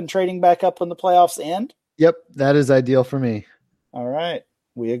then open trading back up when the playoffs end. Yep, that is ideal for me. All right,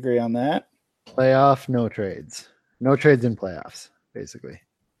 we agree on that. Playoff, no trades in playoffs, basically.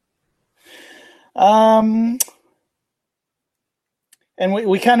 And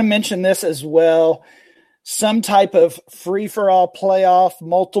we kind of mentioned this as well. Some type of free-for-all playoff,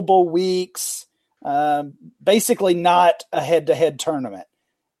 multiple weeks, basically not a head-to-head tournament.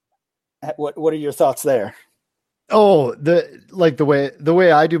 What are your thoughts there? Oh, the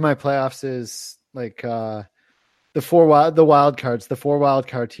way I do my playoffs is like the wild cards, the 4 wild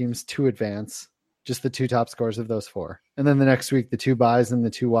card teams to advance, just the 2 top scores of those 4. And then the next week the 2 buys and the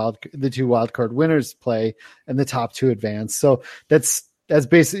two wild card winners play and the top 2 advance. So that's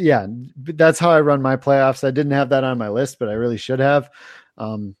basically, yeah, that's how I run my playoffs. I didn't have that on my list, but I really should have.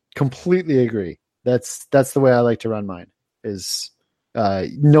 Completely agree. That's the way I like to run mine, is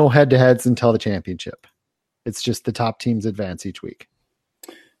no head-to-heads until the championship. It's just the top teams advance each week.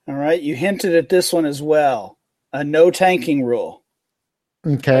 All right. You hinted at this one as well. A no tanking rule.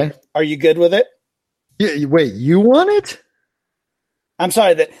 Okay. Are you good with it? Yeah. Wait, you want it? I'm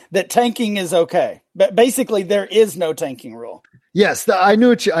sorry, that tanking is okay. But basically there is no tanking rule. Yes. I know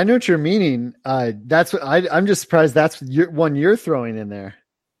what you're meaning. That's what I'm just surprised that's one you're throwing in there.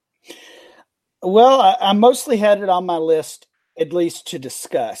 Well, I mostly had it on my list, at least to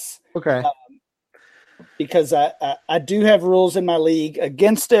discuss. Okay. Because I do have rules in my league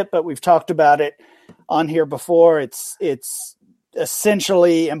against it, but we've talked about it on here before. It's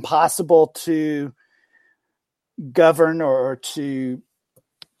essentially impossible to govern or to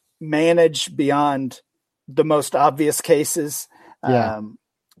manage beyond the most obvious cases. Yeah.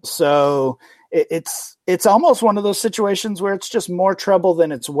 So it's almost one of those situations where it's just more trouble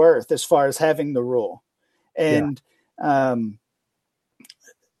than it's worth as far as having the rule. And, I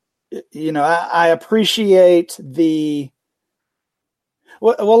appreciate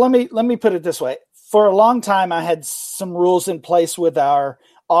well, let me put it this way. For a long time, I had some rules in place with our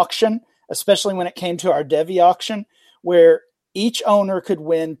auction, especially when it came to our Devy auction, where each owner could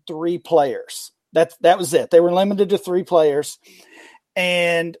win 3 players. That was it. They were limited to 3 players.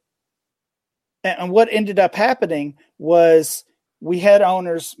 And what ended up happening was we had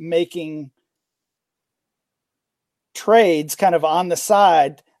owners making trades kind of on the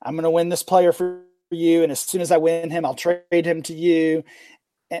side. I'm going to win this player for you, and as soon as I win him, I'll trade him to you,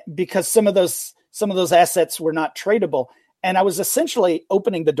 because some of those assets were not tradable. And I was essentially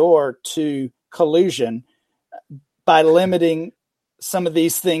opening the door to collusion by limiting some of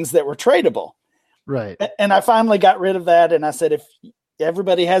these things that were tradable. Right. And I finally got rid of that. And I said, if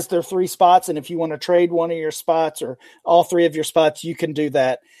everybody has their 3 spots, and if you want to trade one of your spots or all 3 of your spots, you can do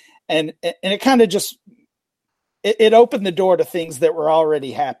that. And it kind of just, it opened the door to things that were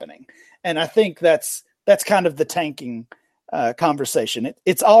already happening. And I think that's kind of the tanking conversation.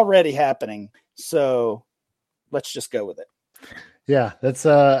 It's already happening. So let's just go with it. Yeah, that's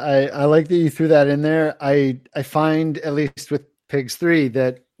I like that you threw that in there. I find, at least with Pigs 3,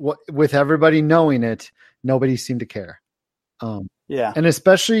 that with everybody knowing it, nobody seemed to care. Yeah. And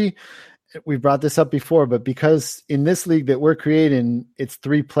especially, we brought this up before, but because in this league that we're creating, it's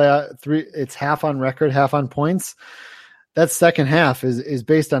 3, it's half on record, half on points. That second half is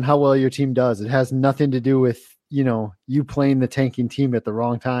based on how well your team does. It has nothing to do with, you playing the tanking team at the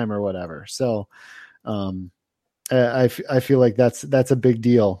wrong time or whatever. So, I feel like that's a big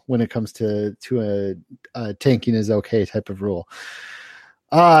deal when it comes to a tanking is okay type of rule.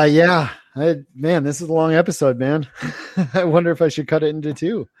 Yeah, man, this is a long episode, man. I wonder if I should cut it into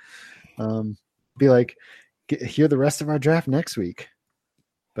 2. Be like, hear the rest of our draft next week.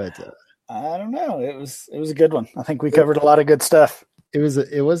 But I don't know. It was a good one. I think we covered a lot of good stuff. It was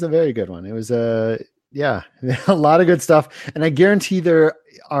a very good one. It was a lot of good stuff. And I guarantee there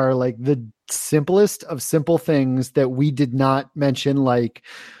are like the simplest of simple things that we did not mention. Like,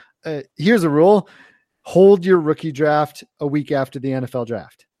 here's a rule: hold your rookie draft a week after the NFL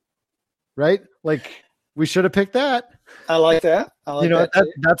draft. Right? Like, we should have picked that. I like that.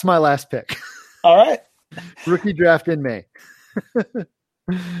 That's my last pick. All right. Rookie draft in May.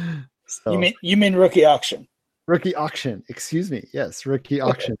 So, you mean rookie auction? Rookie auction. Excuse me. Yes, rookie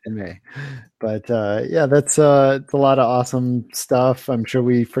auction in May. But that's it's a lot of awesome stuff. I'm sure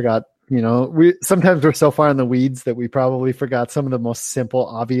we forgot. Sometimes we're so far in the weeds that we probably forgot some of the most simple,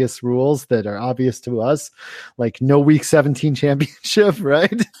 obvious rules that are obvious to us, like no week 17 championship,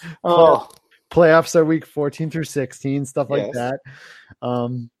 right? Oh. Playoffs are week 14 through 16, stuff like that.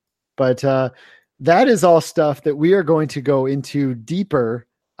 But that is all stuff that we are going to go into deeper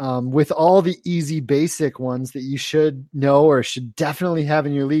with all the easy, basic ones that you should know or should definitely have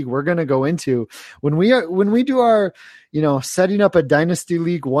in your league. We're going to go into when we do our, setting up a Dynasty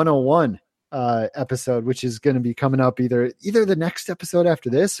League 101 episode, which is going to be coming up either the next episode after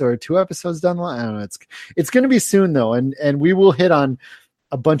this or 2 episodes down the line. I don't know. It's going to be soon though. And we will hit on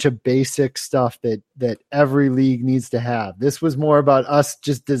a bunch of basic stuff that every league needs to have. This was more about us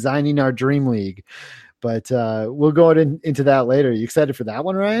just designing our dream league, but we'll go into that later. You excited for that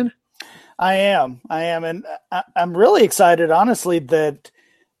one, Ryan? I am. And I'm really excited, honestly, that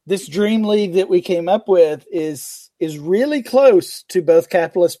this dream league that we came up with is really close to both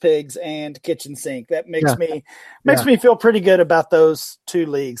Capitalist Pigs and Kitchen Sink. That makes me feel pretty good about those two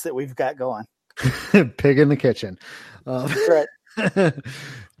leagues that we've got going. Pig in the kitchen. Right.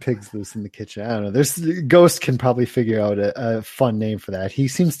 Pigs loose in the kitchen. I don't know. There's Ghost can probably figure out a fun name for that. He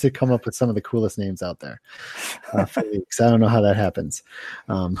seems to come up with some of the coolest names out there for leagues. I don't know how that happens.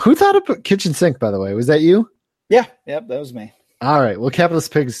 Who thought of Kitchen Sink, by the way? Was that you? Yeah. Yep. That was me. All right. Well,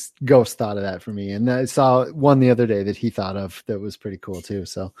 Capitalist Pigs Ghost thought of that for me, and I saw one the other day that he thought of that was pretty cool too.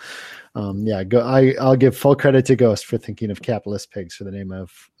 So, I'll give full credit to Ghost for thinking of Capitalist Pigs for the name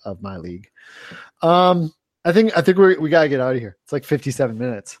of my league. I think we gotta get out of here. It's like 57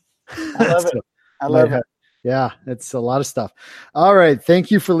 minutes. I love it. I love it. Yeah, it's a lot of stuff. All right. Thank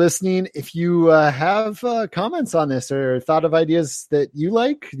you for listening. If you have comments on this or thought of ideas that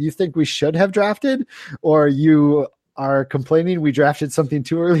you think we should have drafted, or you are complaining we drafted something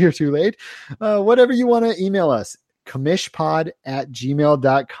too early or too late, whatever you want to email us,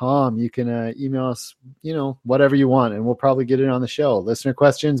 commishpod@gmail.com. You can email us, whatever you want, and we'll probably get it on the show. Listener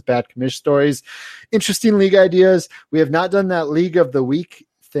questions, bad commish stories, interesting league ideas. We have not done that league of the week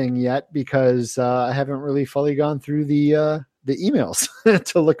thing yet because I haven't really fully gone through the emails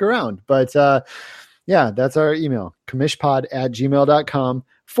to look around. But that's our email, commishpod@gmail.com.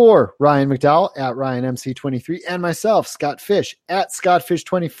 For Ryan McDowell at RyanMC23 and myself, Scott Fish at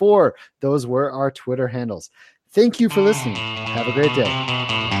ScottFish24. Those were our Twitter handles. Thank you for listening. Have a great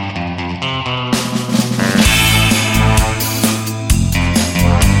day.